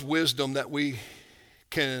God's wisdom that we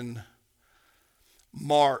can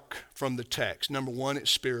mark from the text. Number one,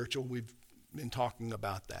 it's spiritual. We've been talking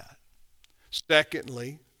about that.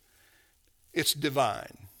 Secondly, it's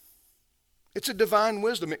divine. It's a divine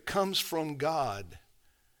wisdom. It comes from God.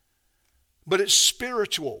 But it's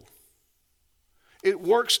spiritual. It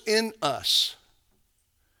works in us.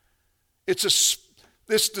 It's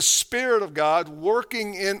the Spirit of God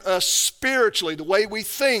working in us spiritually, the way we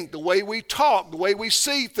think, the way we talk, the way we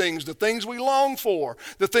see things, the things we long for,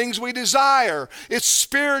 the things we desire. It's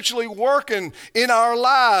spiritually working in our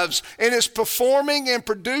lives, and it's performing and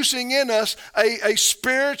producing in us a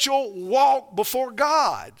spiritual walk before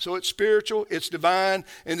God. So it's spiritual, it's divine,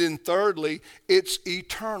 and then thirdly, it's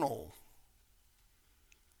eternal.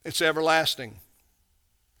 It's everlasting.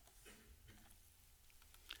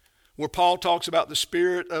 Where Paul talks about the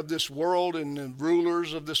spirit of this world and the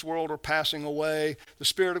rulers of this world are passing away, the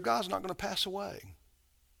Spirit of God is not going to pass away.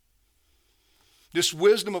 This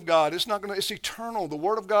wisdom of God, it's eternal. The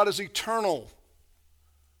Word of God is eternal.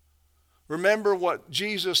 Remember what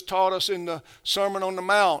Jesus taught us in the Sermon on the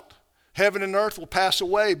Mount. Heaven and earth will pass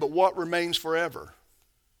away, but what remains forever?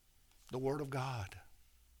 The Word of God.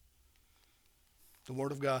 The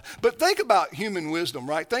Word of God. But think about human wisdom,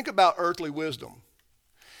 right? Think about earthly wisdom.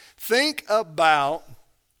 Think about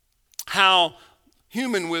how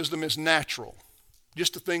human wisdom is natural,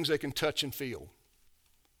 just the things they can touch and feel.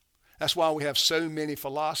 That's why we have so many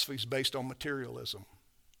philosophies based on materialism.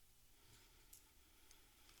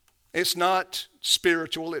 It's not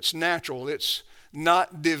spiritual, it's natural, it's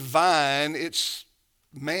not divine, it's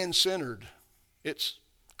man-centered, it's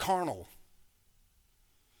carnal.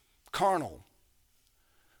 Carnal.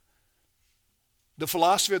 The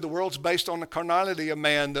philosophy of the world is based on the carnality of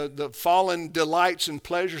man, the fallen delights and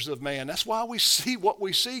pleasures of man. That's why we see what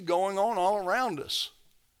we see going on all around us.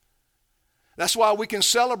 That's why we can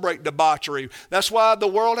celebrate debauchery. That's why the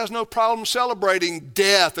world has no problem celebrating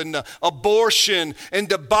death and abortion and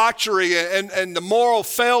debauchery and the moral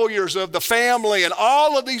failures of the family and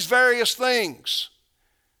all of these various things.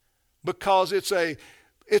 Because it's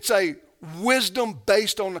a wisdom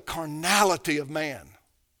based on the carnality of man.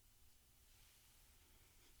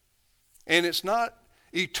 And it's not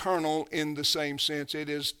eternal in the same sense. It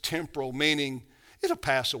is temporal, meaning it'll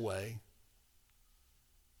pass away.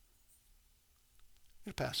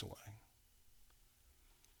 It'll pass away.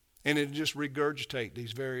 And it'll just regurgitate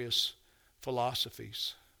these various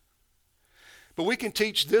philosophies. But we can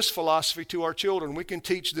teach this philosophy to our children. We can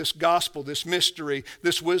teach this gospel, this mystery,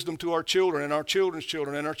 this wisdom to our children and our children's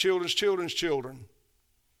children and our children's children's children.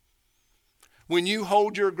 When you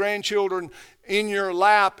hold your grandchildren in your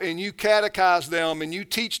lap and you catechize them and you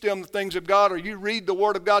teach them the things of God or you read the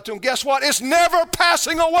Word of God to them, guess what? It's never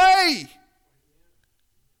passing away.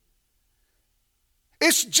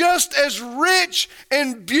 It's just as rich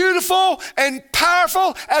and beautiful and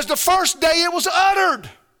powerful as the first day it was uttered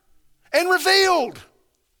and revealed.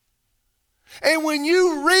 And when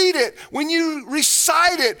you read it, when you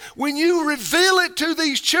recite it, when you reveal it to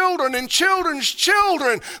these children and children's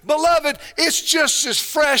children, beloved, it's just as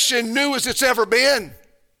fresh and new as it's ever been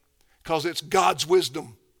because it's God's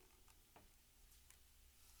wisdom.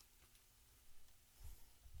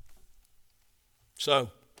 So,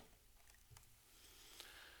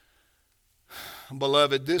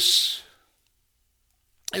 beloved, this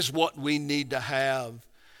is what we need to have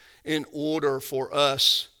in order for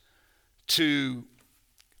us to,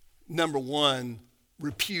 number one,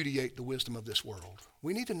 repudiate the wisdom of this world.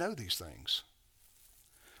 We need to know these things.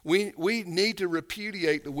 We need to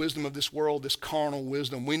repudiate the wisdom of this world, this carnal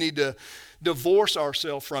wisdom. We need to divorce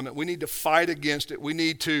ourselves from it. We need to fight against it. We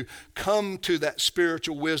need to come to that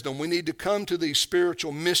spiritual wisdom. We need to come to these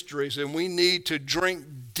spiritual mysteries, and we need to drink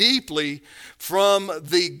deeply from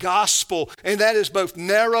the gospel. And that is both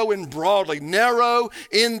narrow and broadly. Narrow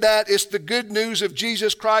in that it's the good news of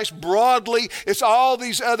Jesus Christ. Broadly, it's all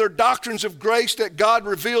these other doctrines of grace that God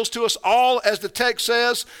reveals to us, all, as the text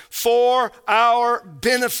says, for our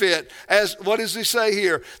benefit. As what does he say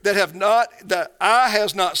here? That eye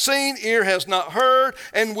has not seen, ear has not heard,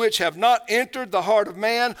 and which have not entered the heart of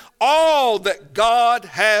man, all that God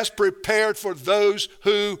has prepared for those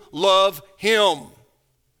who love him.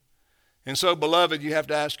 And so, beloved, you have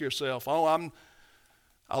to ask yourself, I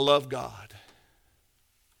love God.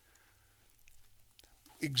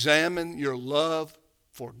 Examine your love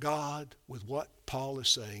for God with what Paul is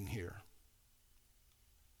saying here.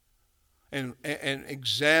 And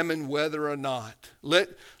examine whether or not.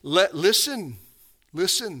 Listen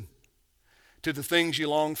to the things you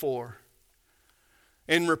long for.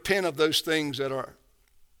 And repent of those things that are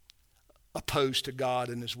opposed to God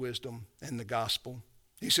and his wisdom and the gospel.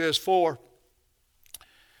 He says,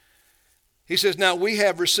 now we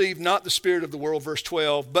have received not the spirit of the world, verse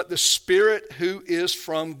 12, but the Spirit who is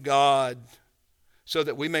from God, so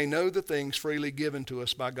that we may know the things freely given to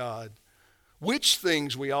us by God, which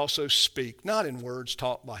things we also speak, not in words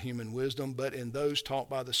taught by human wisdom, but in those taught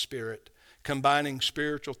by the Spirit, combining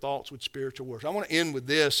spiritual thoughts with spiritual words. I want to end with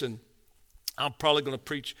this, and I'm probably going to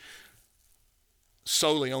preach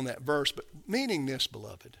solely on that verse, but meaning this,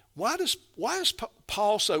 beloved. Why is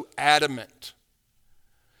Paul so adamant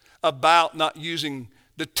about not using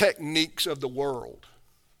the techniques of the world?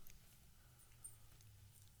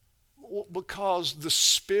 Well, because the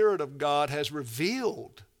Spirit of God has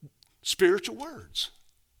revealed spiritual words.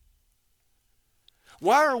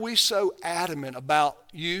 Why are we so adamant about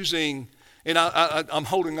using, and I'm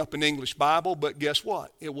holding up an English Bible, but guess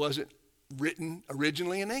what? It wasn't written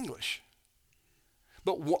originally in English.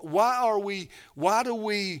 But why do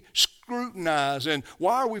we scrutinize, and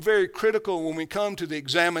why are we very critical when we come to the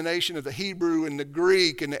examination of the Hebrew and the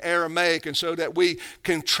Greek and the Aramaic, and so that we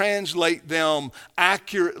can translate them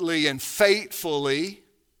accurately and faithfully?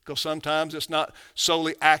 Because sometimes it's not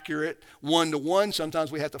solely accurate one-to-one.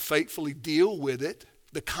 Sometimes we have to faithfully deal with it,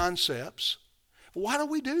 the concepts. Why do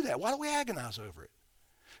we do that? Why do we agonize over it?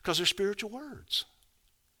 Because they're spiritual words.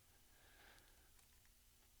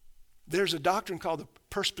 There's a doctrine called the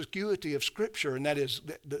perspicuity of Scripture, and that is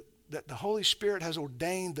that the Holy Spirit has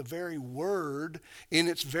ordained the very word in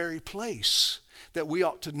its very place that we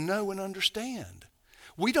ought to know and understand.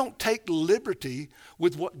 We don't take liberty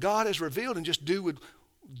with what God has revealed and just do with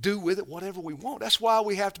it whatever we want. That's why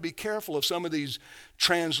we have to be careful of some of these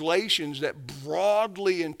translations that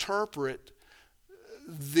broadly interpret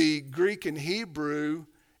the Greek and Hebrew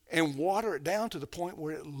and water it down to the point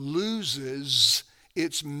where it loses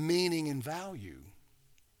its meaning and value.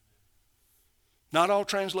 Not all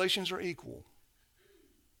translations are equal.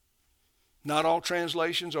 Not all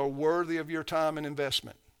translations are worthy of your time and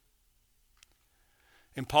investment.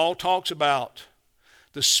 And Paul talks about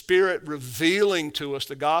the Spirit revealing to us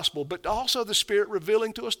the gospel, but also the Spirit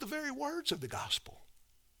revealing to us the very words of the gospel.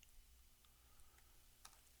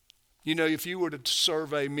 You know, if you were to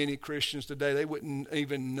survey many Christians today, they wouldn't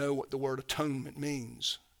even know what the word atonement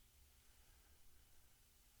means.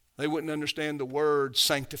 They wouldn't understand the word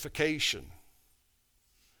sanctification.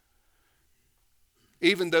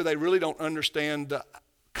 Even though they really don't understand the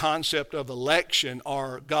concept of election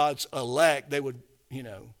or God's elect, they would,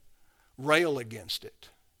 rail against it.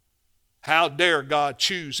 How dare God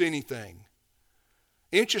choose anything?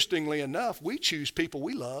 Interestingly enough, we choose people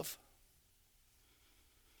we love.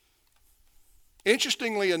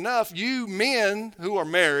 Interestingly enough, you men who are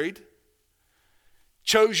married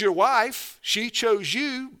chose your wife. She chose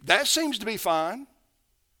you. That seems to be fine.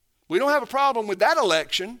 We don't have a problem with that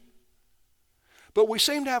election. But we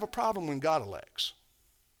seem to have a problem when God elects.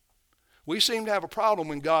 We seem to have a problem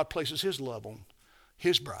when God places his love on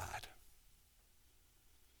his bride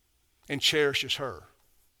and cherishes her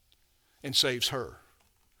and saves her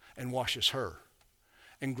and washes her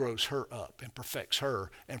and grows her up and perfects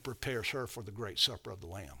her and prepares her for the great supper of the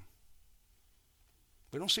Lamb.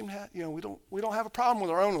 We don't seem to have, we don't have a problem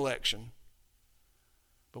with our own election,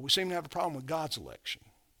 but we seem to have a problem with God's election.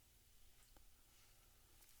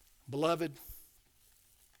 Beloved,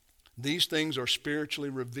 these things are spiritually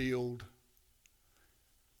revealed.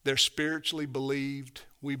 They're spiritually believed.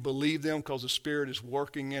 We believe them because the Spirit is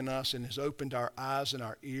working in us and has opened our eyes and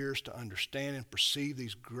our ears to understand and perceive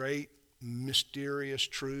these great, mysterious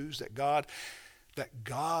truths that God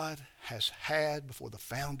has had before the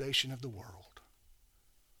foundation of the world.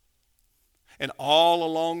 And all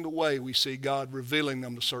along the way, we see God revealing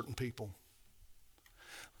them to certain people.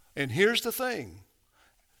 And here's the thing.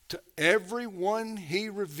 To everyone he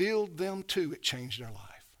revealed them to, it changed their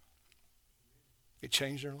life. It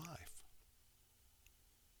changed their life.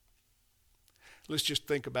 Let's just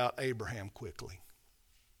think about Abraham quickly.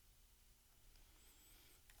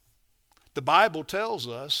 The Bible tells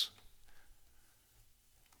us,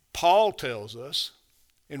 Paul tells us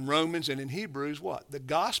in Romans and in Hebrews what? The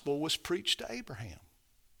gospel was preached to Abraham.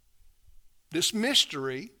 This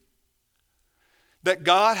mystery that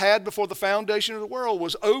God had before the foundation of the world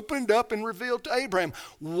was opened up and revealed to Abraham.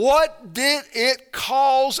 What did it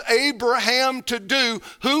cause Abraham to do?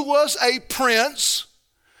 Who was a prince,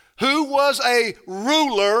 who was a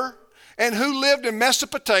ruler, and who lived in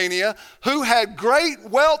Mesopotamia, who had great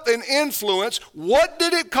wealth and influence. What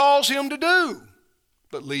did it cause him to do?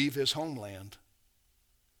 But leave his homeland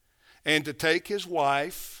and to take his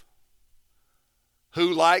wife,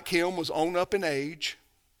 who like him was on up in age,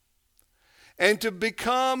 and to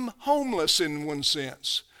become homeless in one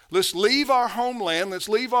sense. Let's leave our homeland, let's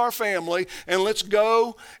leave our family, and let's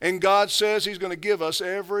go. And God says he's going to give us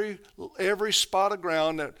every spot of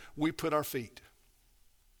ground that we put our feet.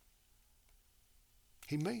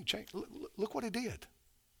 He made change. Look what he did.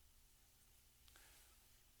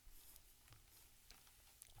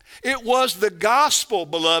 It was the gospel,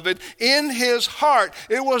 beloved, in his heart.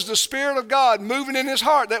 It was the Spirit of God moving in his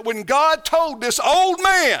heart that when God told this old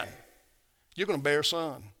man, you're going to bear a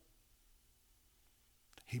son,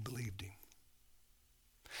 he believed him.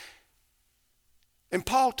 And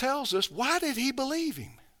Paul tells us, why did he believe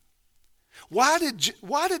him? Why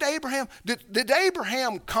did Abraham, did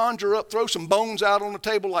Abraham conjure up, throw some bones out on the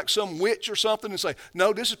table like some witch or something and say,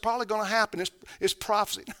 no, this is probably going to happen. It's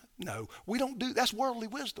prophecy. No, we don't do, that's worldly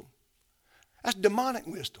wisdom. That's demonic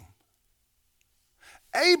wisdom.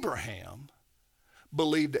 Abraham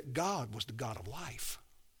believed that God was the God of life.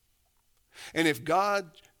 And if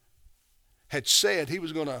God had said he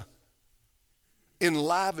was going to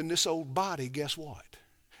enliven this old body, guess what?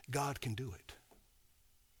 God can do it.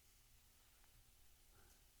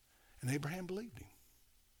 And Abraham believed him.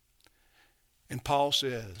 And Paul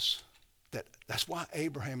says that's why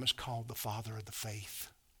Abraham is called the father of the faith,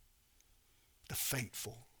 the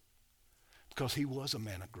faithful, because he was a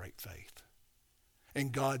man of great faith.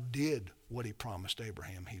 And God did what he promised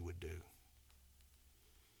Abraham he would do.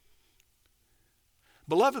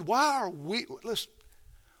 Beloved, why are we, listen,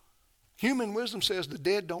 human wisdom says the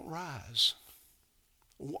dead don't rise.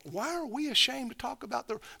 Why are we ashamed to talk about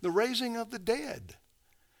the raising of the dead?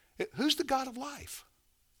 Who's the God of life?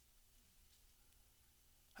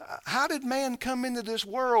 How did man come into this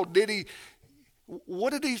world?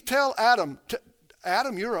 What did he tell Adam?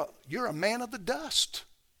 Adam, you're a man of the dust.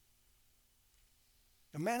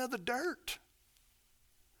 A man of the dirt.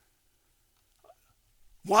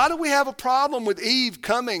 Why do we have a problem with Eve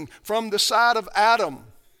coming from the side of Adam?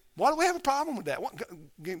 Why do we have a problem with that?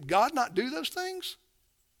 Can God not do those things?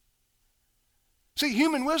 See,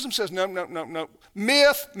 human wisdom says, no.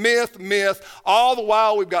 Myth. All the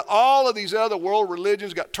while, we've got all of these other world religions.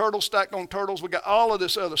 We've got turtles stacked on turtles. We've got all of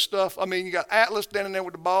this other stuff. I mean, you got Atlas standing there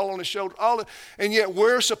with the ball on his shoulder. And yet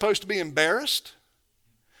we're supposed to be embarrassed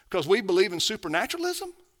because we believe in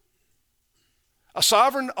supernaturalism? A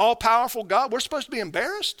sovereign, all-powerful God, we're supposed to be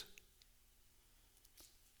embarrassed?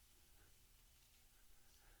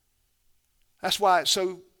 That's why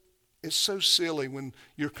it's so silly when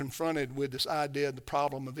you're confronted with this idea of the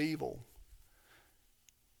problem of evil.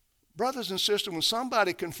 Brothers and sisters, when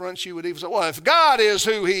somebody confronts you with evil, say, well, if God is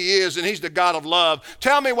who he is and he's the God of love,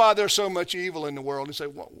 tell me why there's so much evil in the world. And say,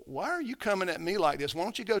 well, why are you coming at me like this? Why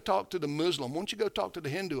don't you go talk to the Muslim? Why don't you go talk to the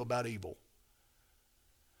Hindu about evil?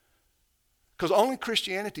 Because only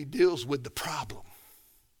Christianity deals with the problem.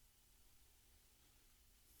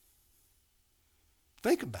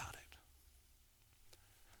 Think about it.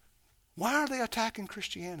 Why are they attacking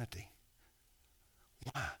Christianity?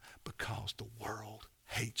 Why? Because the world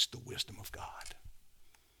hates the wisdom of God.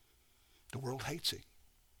 The world hates it,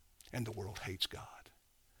 and the world hates God.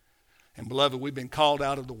 And beloved, we've been called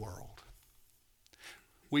out of the world.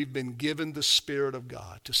 We've been given the Spirit of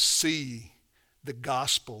God to see the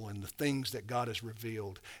gospel and the things that God has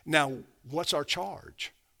revealed. Now, what's our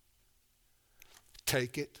charge?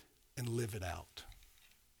 Take it and live it out.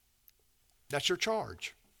 That's your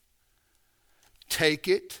charge. Take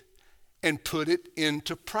it and put it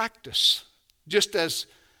into practice. Just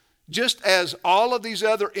as all of these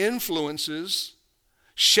other influences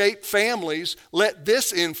shape families, let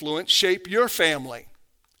this influence shape your family.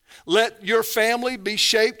 Let your family be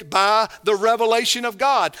shaped by the revelation of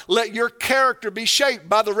God. Let your character be shaped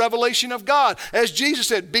by the revelation of God. As Jesus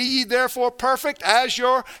said, be ye therefore perfect as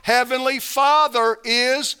your heavenly Father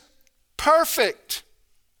is perfect.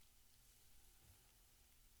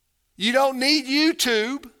 You don't need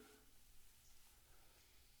YouTube.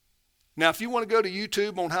 Now, if you want to go to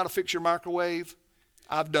YouTube on how to fix your microwave,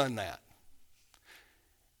 I've done that.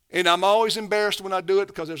 And I'm always embarrassed when I do it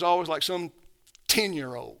because there's always like some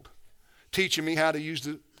 10-year-old teaching me how to use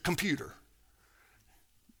the computer.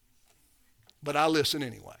 But I listen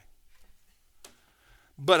anyway.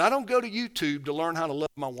 But I don't go to YouTube to learn how to love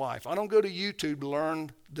my wife. I don't go to YouTube to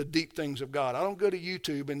learn the deep things of God. I don't go to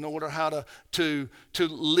YouTube in order how to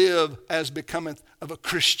live as becoming of a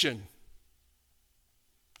Christian.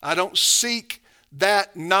 I don't seek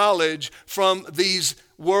that knowledge from these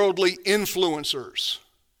worldly influencers.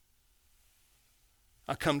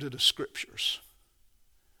 I come to the Scriptures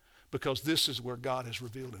because this is where God has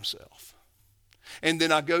revealed himself. And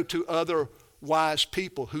then I go to other wise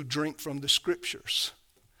people who drink from the Scriptures,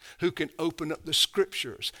 who can open up the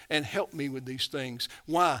Scriptures and help me with these things.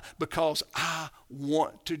 Why? Because I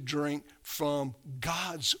want to drink from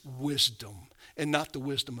God's wisdom and not the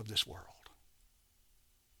wisdom of this world.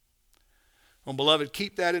 Well, beloved,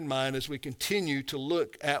 keep that in mind as we continue to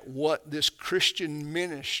look at what this Christian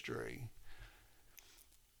ministry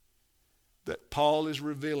that Paul is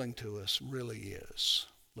revealing to us really is.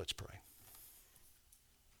 Let's pray.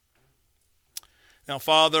 Now,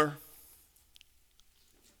 Father,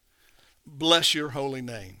 bless your holy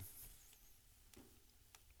name.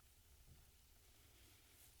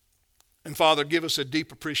 And Father, give us a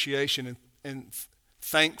deep appreciation and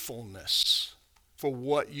thankfulness for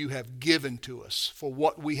what you have given to us, for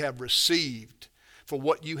what we have received, for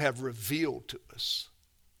what you have revealed to us.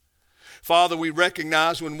 Father, we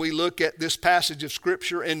recognize when we look at this passage of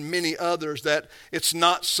Scripture and many others that it's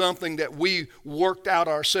not something that we worked out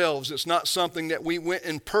ourselves. It's not something that we went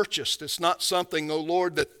and purchased. It's not something, oh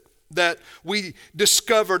Lord, that we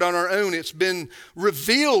discovered on our own. It's been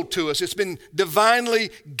revealed to us. It's been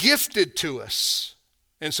divinely gifted to us.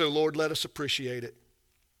 And so, Lord, let us appreciate it.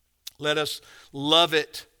 Let us love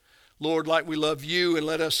it, Lord, like we love you, and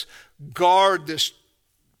let us guard this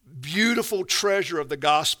beautiful treasure of the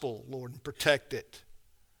gospel, Lord, and protect it,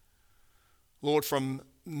 Lord, from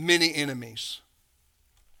many enemies.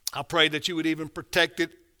 I pray that you would even protect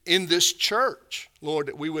it in this church, Lord,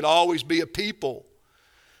 that we would always be a people,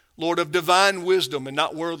 Lord, of divine wisdom and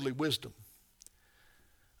not worldly wisdom.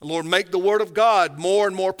 And Lord, make the word of God more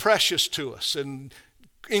and more precious to us and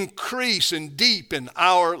increase and deepen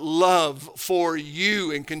our love for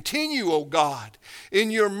you, and continue, oh God, in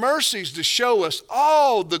your mercies to show us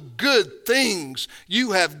all the good things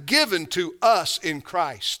you have given to us in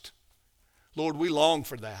Christ. Lord, we long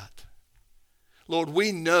for that. Lord,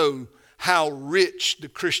 we know how rich the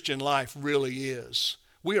Christian life really is.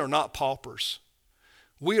 We are not paupers.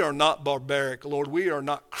 We are not barbaric, Lord. We are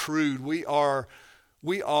not crude. We are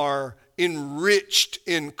enriched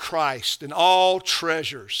in Christ, and all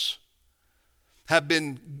treasures have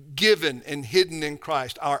been given and hidden in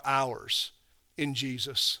Christ, are ours in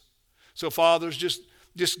Jesus. So, fathers,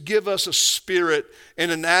 just give us a spirit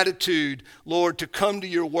and an attitude, Lord, to come to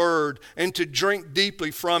your word and to drink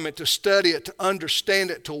deeply from it, to study it, to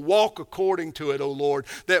understand it, to walk according to it, O Lord,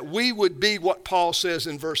 that we would be what Paul says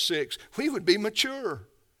in verse 6. We would be mature.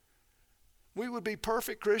 We would be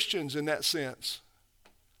perfect Christians in that sense.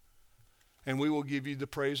 And we will give you the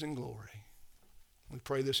praise and glory. We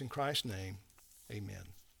pray this in Christ's name. Amen.